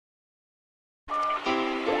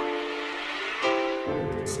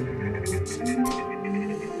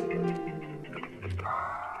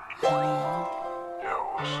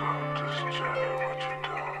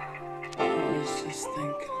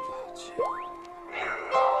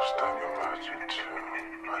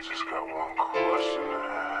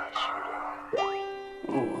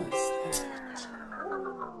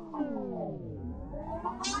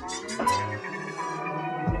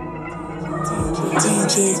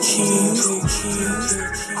DJ Keys.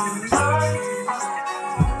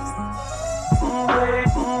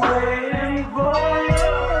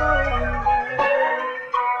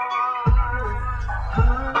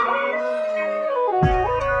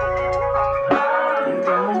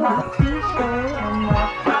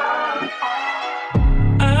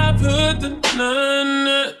 I put the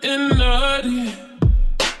nana in naughty,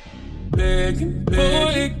 begging,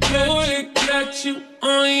 got you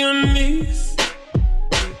on your knees.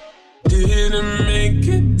 Didn't make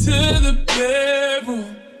it to the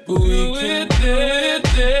bedroom, but we were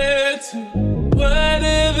there too.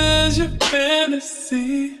 Whatever's your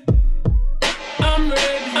fantasy, I'm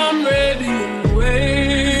ready and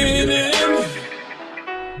waiting.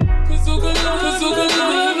 Cause who can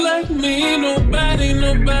love like me?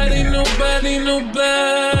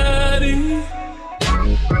 Nobody.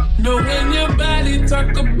 Knowing your body,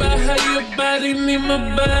 talk about how your body need my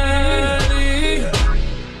body.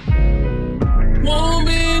 Won't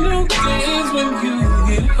be no games when you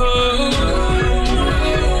get home.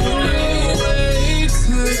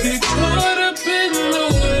 To get caught up in the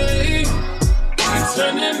way. We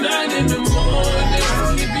turn the night in the morning.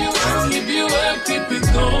 Keep you up, keep it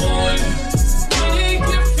going. Make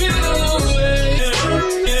you feel away.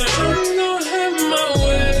 I'm gonna have my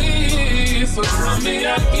way. So tell me I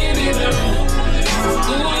get it on.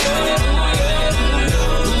 Ooh yeah.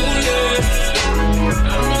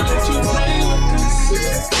 I'ma let you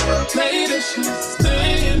play the shit,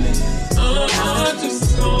 stay in it.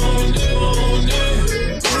 Just own it.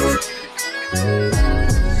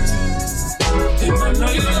 And I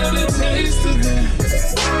know you love the taste of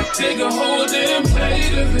it. Take a whole damn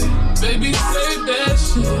plate of it. Baby, save that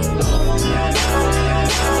shit.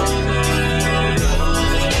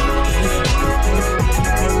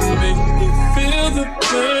 Make me feel the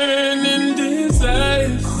burning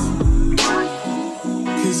desires.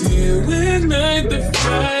 Cause you ignite the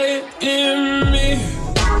fire in me.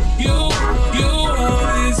 You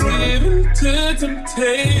always give in to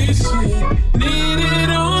temptation. Need it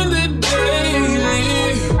on the daily.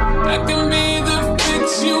 I can be the fix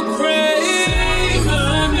you crave,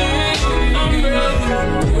 honey. I'm ready,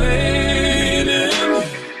 waiting.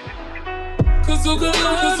 Cause who can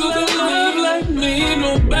love like me?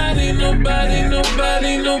 Nobody.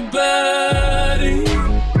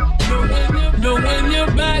 Knowing your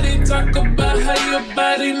body, talk about how your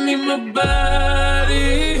body need my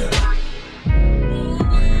body.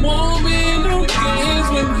 Won't be no games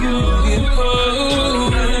when you get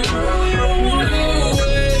home.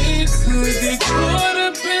 Ways to get caught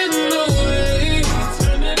up in the way.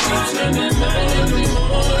 Turn it night in the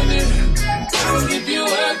morning. Keep you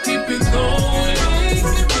up, keep it going.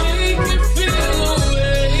 Make you feel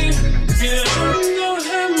away. Yeah, I'm gonna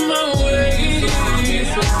have my way.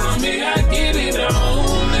 So tell me I get it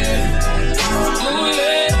on it. Ooh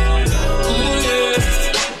yeah.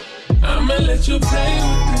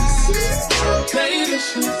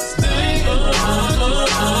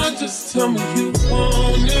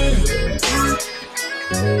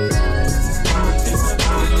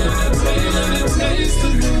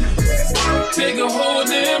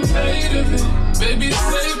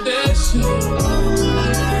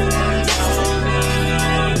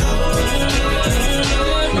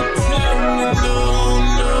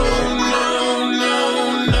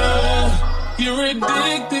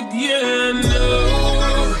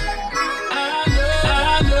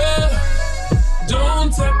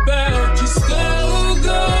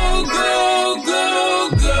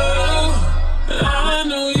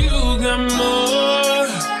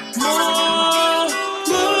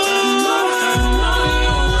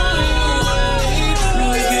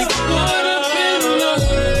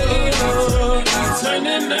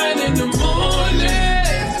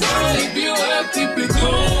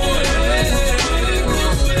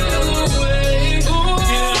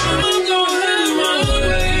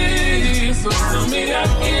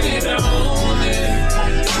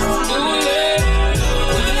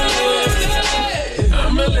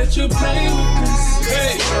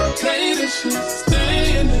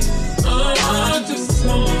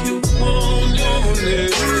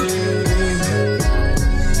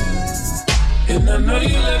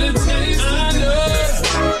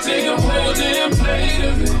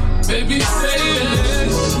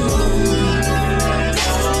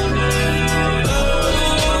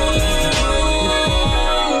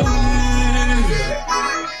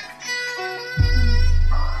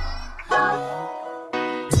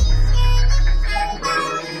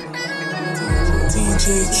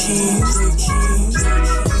 keys.